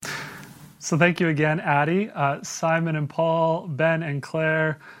So thank you again, Addie, Simon and Paul, Ben and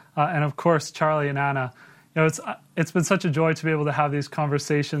Claire, and of course, Charlie and Anna. It's been such a joy to be able to have these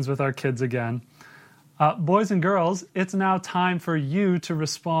conversations with our kids again. Boys and girls, it's now time for you to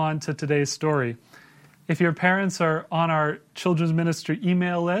respond to today's story. If your parents are on our children's ministry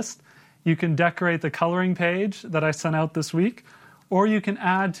email list, you can decorate the coloring page that I sent out this week, or you can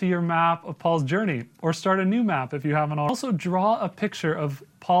add to your map of Paul's journey, or start a new map if you haven't already. Also draw a picture of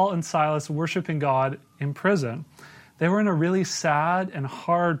Paul and Silas worshiping God in prison. They were in a really sad and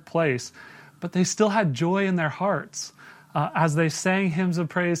hard place, but they still had joy in their hearts as they sang hymns of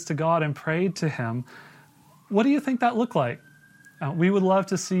praise to God and prayed to Him. What do you think that looked like? We would love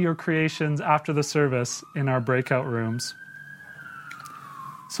to see your creations after the service in our breakout rooms.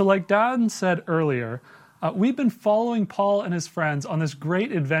 So like Dan said earlier, we've been following Paul and his friends on this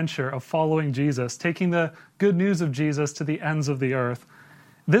great adventure of following Jesus, taking the good news of Jesus to the ends of the earth.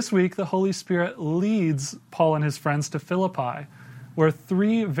 This week, the Holy Spirit leads Paul and his friends to Philippi, where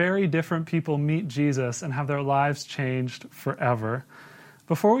three very different people meet Jesus and have their lives changed forever.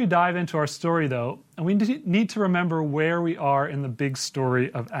 Before we dive into our story, though, we need to remember where we are in the big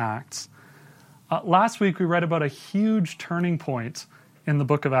story of Acts. Last week, we read about a huge turning point in the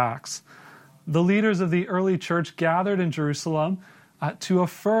book of Acts. The leaders of the early church gathered in Jerusalem to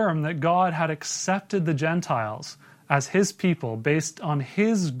affirm that God had accepted the Gentiles as His people based on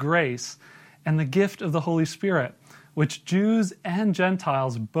His grace and the gift of the Holy Spirit, which Jews and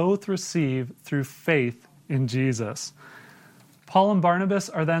Gentiles both receive through faith in Jesus. Paul and Barnabas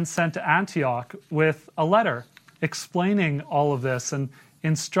are then sent to Antioch with a letter explaining all of this and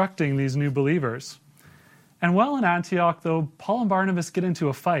instructing these new believers. And while in Antioch, though, Paul and Barnabas get into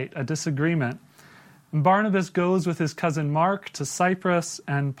a fight, a disagreement. And Barnabas goes with his cousin Mark to Cyprus,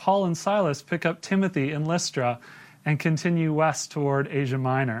 and Paul and Silas pick up Timothy in Lystra and continue west toward Asia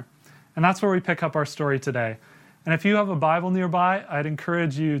Minor. And that's where we pick up our story today. And if you have a Bible nearby, I'd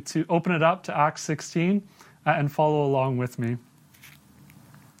encourage you to open it up to Acts 16 and follow along with me.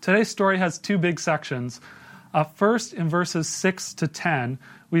 Today's story has two big sections. First, in verses 6 to 10,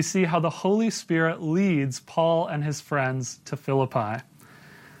 we see how the Holy Spirit leads Paul and his friends to Philippi.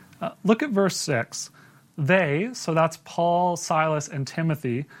 Look at verse 6. They, so that's Paul, Silas, and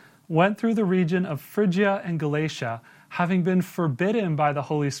Timothy, went through the region of Phrygia and Galatia, having been forbidden by the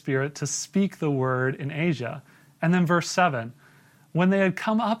Holy Spirit to speak the word in Asia. And then verse 7. When they had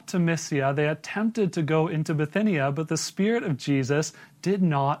come up to Mysia, they attempted to go into Bithynia, but the Spirit of Jesus did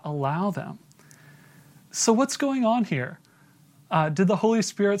not allow them. So what's going on here? Did the Holy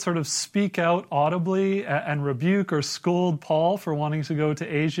Spirit sort of speak out audibly and rebuke or scold Paul for wanting to go to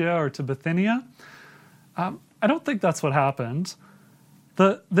Asia or to Bithynia? I don't think that's what happened.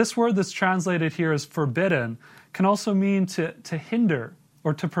 This word that's translated here as forbidden can also mean to hinder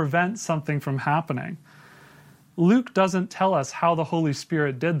or to prevent something from happening. Luke doesn't tell us how the Holy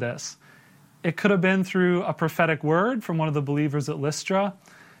Spirit did this. It could have been through a prophetic word from one of the believers at Lystra.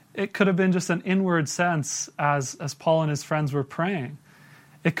 It could have been just an inward sense as Paul and his friends were praying.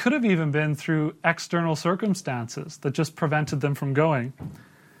 It could have even been through external circumstances that just prevented them from going.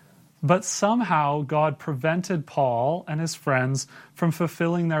 But somehow God prevented Paul and his friends from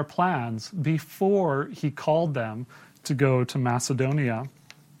fulfilling their plans before He called them to go to Macedonia.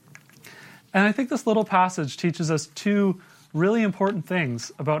 And I think this little passage teaches us two really important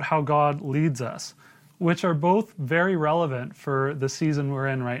things about how God leads us, which are both very relevant for the season we're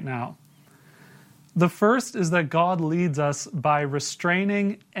in right now. The first is that God leads us by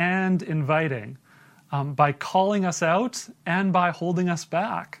restraining and inviting, by calling us out and by holding us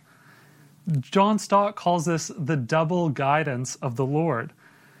back. John Stott calls this the double guidance of the Lord.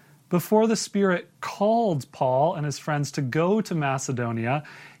 Before the Spirit called Paul and his friends to go to Macedonia,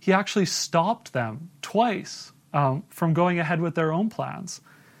 He actually stopped them twice from going ahead with their own plans.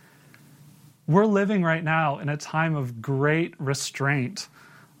 We're living right now in a time of great restraint.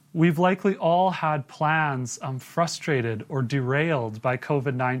 We've likely all had plans frustrated or derailed by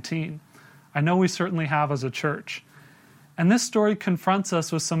COVID-19. I know we certainly have as a church. And this story confronts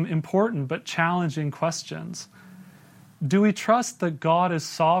us with some important but challenging questions. Do we trust that God is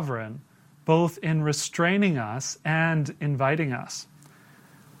sovereign, both in restraining us and inviting us?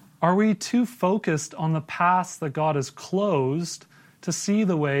 Are we too focused on the paths that God has closed to see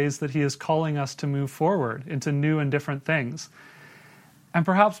the ways that He is calling us to move forward into new and different things? And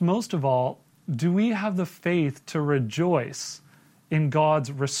perhaps most of all, do we have the faith to rejoice in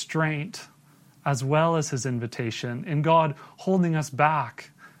God's restraint as well as His invitation, in God holding us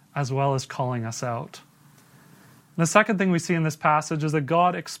back as well as calling us out? The second thing we see in this passage is that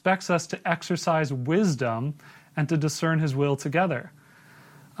God expects us to exercise wisdom and to discern His will together.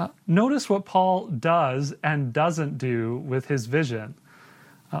 Notice what Paul does and doesn't do with his vision.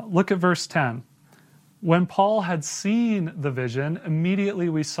 Look at verse 10. When Paul had seen the vision, immediately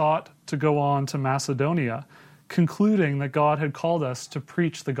we sought to go on to Macedonia, concluding that God had called us to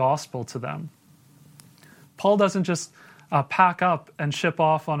preach the gospel to them. Paul doesn't just pack up and ship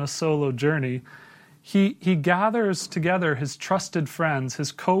off on a solo journey. He gathers together his trusted friends,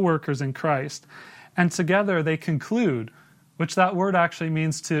 his co-workers in Christ, and together they conclude, which that word actually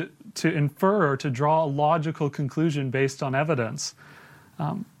means to infer or to draw a logical conclusion based on evidence.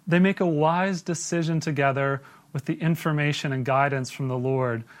 They make a wise decision together with the information and guidance from the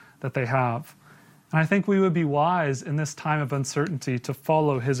Lord that they have. And I think we would be wise in this time of uncertainty to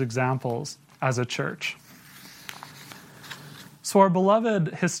follow his examples as a church. So our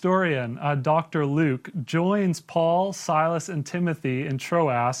beloved historian, Dr. Luke, joins Paul, Silas, and Timothy in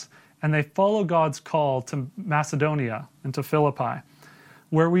Troas, and they follow God's call to Macedonia and to Philippi,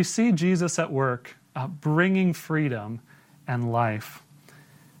 where we see Jesus at work, bringing freedom and life.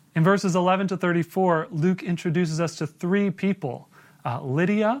 In verses 11 to 34, Luke introduces us to three people,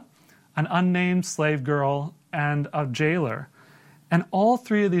 Lydia, an unnamed slave girl, and a jailer. And all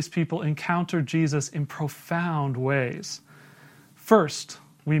three of these people encounter Jesus in profound ways. First,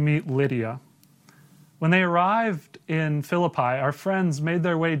 we meet Lydia. When they arrived in Philippi, our friends made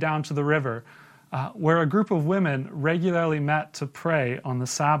their way down to the river, where a group of women regularly met to pray on the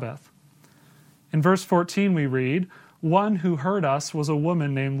Sabbath. In verse 14 we read, "One who heard us was a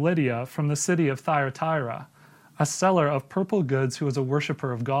woman named Lydia from the city of Thyatira, a seller of purple goods who was a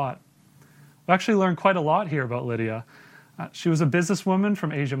worshiper of God." We actually learned quite a lot here about Lydia. She was a businesswoman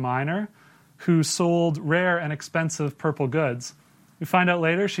from Asia Minor who sold rare and expensive purple goods. We find out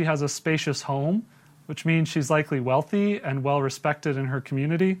later she has a spacious home, which means she's likely wealthy and well-respected in her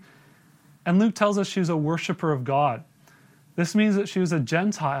community. And Luke tells us she was a worshiper of God. This means that she was a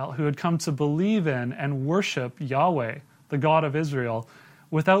Gentile who had come to believe in and worship Yahweh, the God of Israel,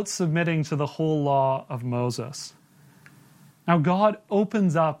 without submitting to the whole law of Moses. Now God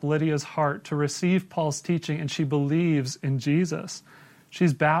opens up Lydia's heart to receive Paul's teaching, and she believes in Jesus.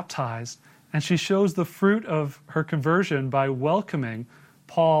 She's baptized, and she shows the fruit of her conversion by welcoming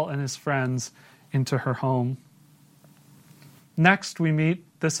Paul and his friends into her home. Next, we meet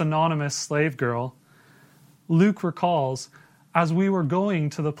this anonymous slave girl. Luke recalls, "As we were going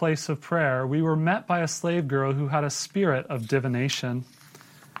to the place of prayer, we were met by a slave girl who had a spirit of divination."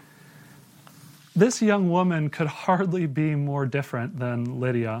 This young woman could hardly be more different than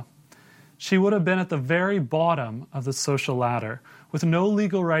Lydia. She would have been at the very bottom of the social ladder, with no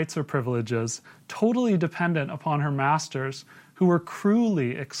legal rights or privileges, totally dependent upon her masters, who were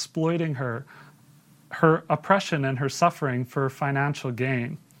cruelly exploiting her oppression and her suffering for financial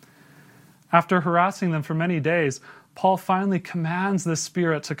gain. After harassing them for many days, Paul finally commands the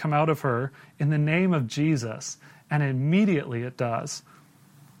spirit to come out of her in the name of Jesus, and immediately it does.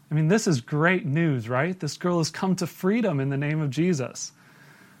 I mean, this is great news, right? This girl has come to freedom in the name of Jesus.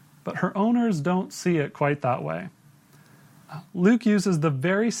 But her owners don't see it quite that way. Luke uses the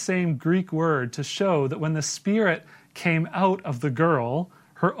very same Greek word to show that when the spirit came out of the girl,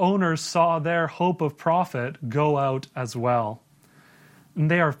 her owners saw their hope of profit go out as well.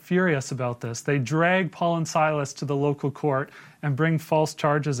 And they are furious about this. They drag Paul and Silas to the local court and bring false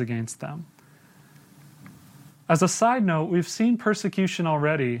charges against them. As a side note, we've seen persecution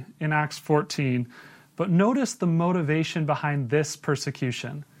already in Acts 14, but notice the motivation behind this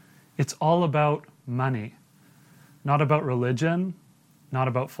persecution. It's all about money, not about religion, not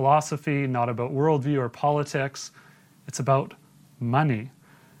about philosophy, not about worldview or politics. It's about money.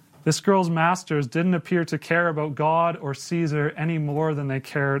 This girl's masters didn't appear to care about God or Caesar any more than they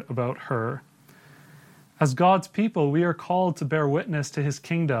cared about her. As God's people, we are called to bear witness to his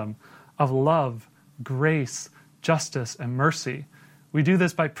kingdom of love, grace, justice, and mercy. We do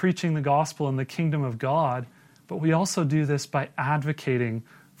this by preaching the gospel in the kingdom of God, but we also do this by advocating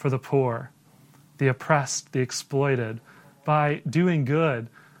for the poor, the oppressed, the exploited, by doing good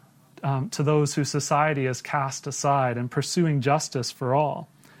to those whose society has cast aside and pursuing justice for all.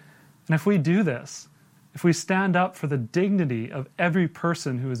 And if we do this, if we stand up for the dignity of every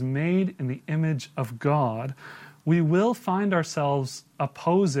person who is made in the image of God, we will find ourselves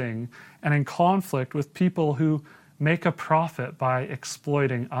opposing and in conflict with people who make a profit by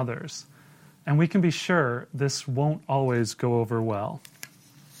exploiting others. And we can be sure this won't always go over well.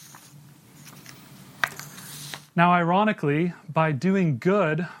 Now, ironically, by doing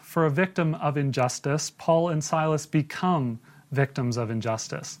good for a victim of injustice, Paul and Silas become victims of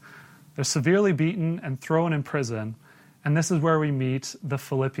injustice. They're severely beaten and thrown in prison, and this is where we meet the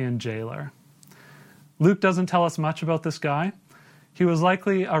Philippian jailer. Luke doesn't tell us much about this guy. He was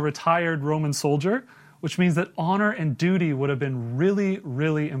likely a retired Roman soldier, which means that honor and duty would have been really,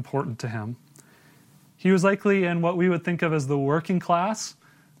 really important to him. He was likely in what we would think of as the working class,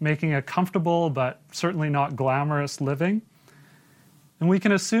 making a comfortable but certainly not glamorous living. And we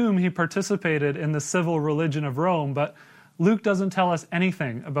can assume he participated in the civil religion of Rome, but Luke doesn't tell us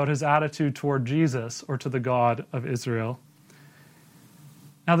anything about his attitude toward Jesus or to the God of Israel.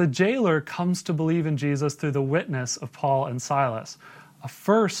 Now, the jailer comes to believe in Jesus through the witness of Paul and Silas,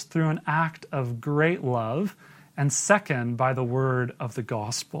 first through an act of great love, and second by the word of the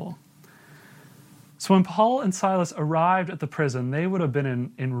gospel. So when Paul and Silas arrived at the prison, they would have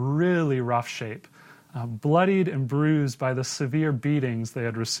been in really rough shape, bloodied and bruised by the severe beatings they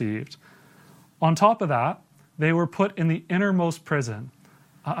had received. On top of that, they were put in the innermost prison,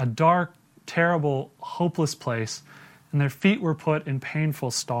 a dark, terrible, hopeless place, and their feet were put in painful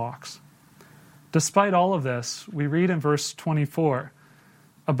stocks. Despite all of this, we read in verse 24,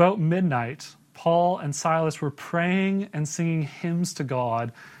 about midnight, Paul and Silas were praying and singing hymns to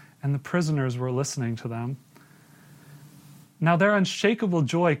God, and the prisoners were listening to them. Now, their unshakable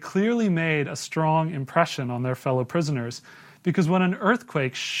joy clearly made a strong impression on their fellow prisoners, because when an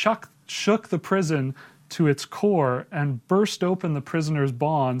earthquake shook the prison to its core and burst open the prisoners'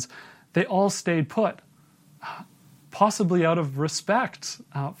 bonds, they all stayed put, possibly out of respect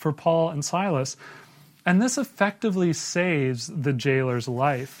for Paul and Silas. And this effectively saves the jailer's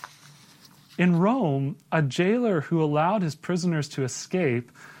life. In Rome, a jailer who allowed his prisoners to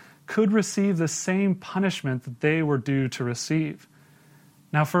escape could receive the same punishment that they were due to receive.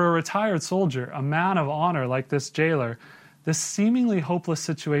 Now, for a retired soldier, a man of honor like this jailer, this seemingly hopeless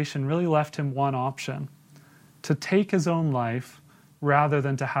situation really left him one option: to take his own life rather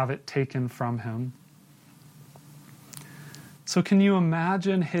than to have it taken from him. So can you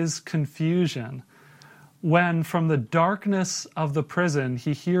imagine his confusion when from the darkness of the prison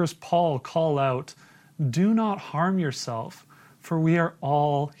he hears Paul call out, "Do not harm yourself, for we are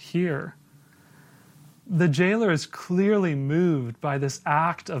all here." The jailer is clearly moved by this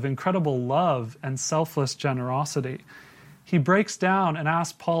act of incredible love and selfless generosity. He breaks down and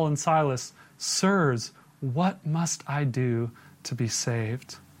asks Paul and Silas, "Sirs, what must I do to be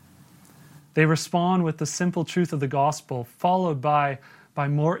saved?" They respond with the simple truth of the gospel, followed by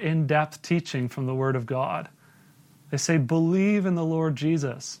more in-depth teaching from the Word of God. They say, "Believe in the Lord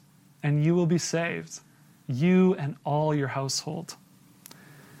Jesus, and you will be saved, you and all your household."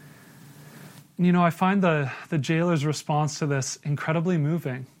 And I find the jailer's response to this incredibly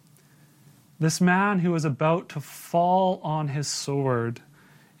moving. This man who was about to fall on his sword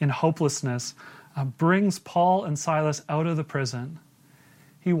in hopelessness brings Paul and Silas out of the prison.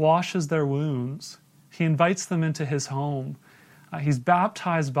 He washes their wounds. He invites them into his home. He's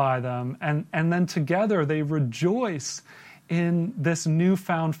baptized by them, and then together they rejoice in this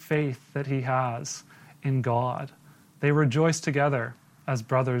newfound faith that he has in God. They rejoice together as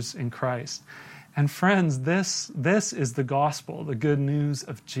brothers in Christ. And friends, this is the gospel, the good news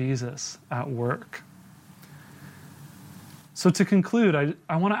of Jesus at work. So to conclude,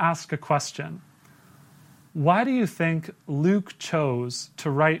 I want to ask a question. Why do you think Luke chose to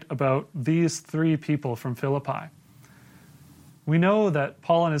write about these three people from Philippi? We know that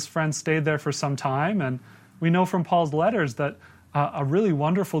Paul and his friends stayed there for some time, and we know from Paul's letters that a really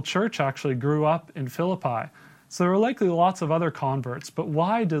wonderful church actually grew up in Philippi. So there were likely lots of other converts, but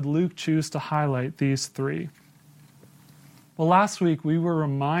why did Luke choose to highlight these three? Well, last week we were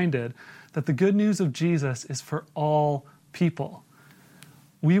reminded that the good news of Jesus is for all people.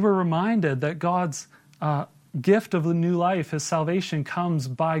 We were reminded that God's gift of the new life, his salvation, comes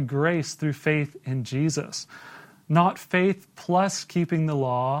by grace through faith in Jesus. Not faith plus keeping the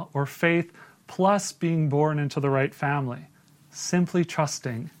law or faith plus being born into the right family. Simply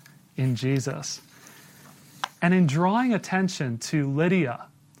trusting in Jesus. And in drawing attention to Lydia,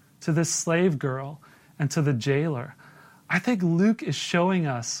 to this slave girl, and to the jailer, I think Luke is showing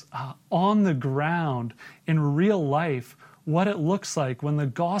us on the ground in real life what it looks like when the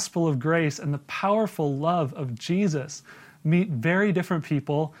gospel of grace and the powerful love of Jesus meet very different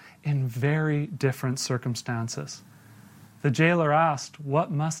people in very different circumstances. The jailer asked,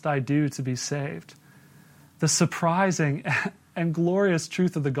 "What must I do to be saved?" The surprising and glorious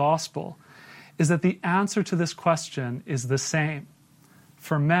truth of the gospel is that the answer to this question is the same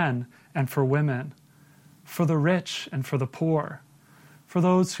for men and for women, for the rich and for the poor, for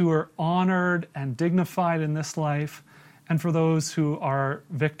those who are honored and dignified in this life, and for those who are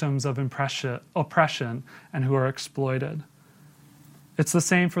victims of oppression and who are exploited. It's the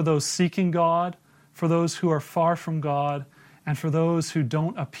same for those seeking God, for those who are far from God, and for those who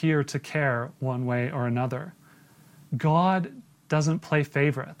don't appear to care one way or another. God doesn't play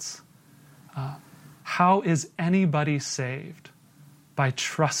favorites. How is anybody saved? By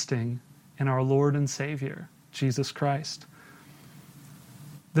trusting in our Lord and Savior, Jesus Christ.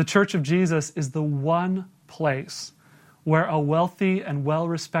 The Church of Jesus is the one place where a wealthy and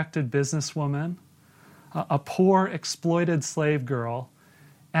well-respected businesswoman, a poor, exploited slave girl,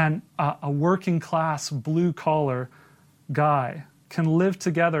 and a working-class, blue-collar guy can live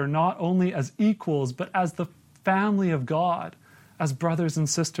together not only as equals, but as the family of God, as brothers and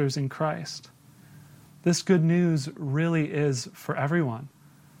sisters in Christ. This good news really is for everyone.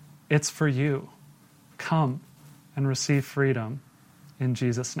 It's for you. Come and receive freedom in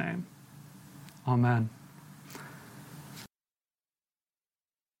Jesus' name. Amen.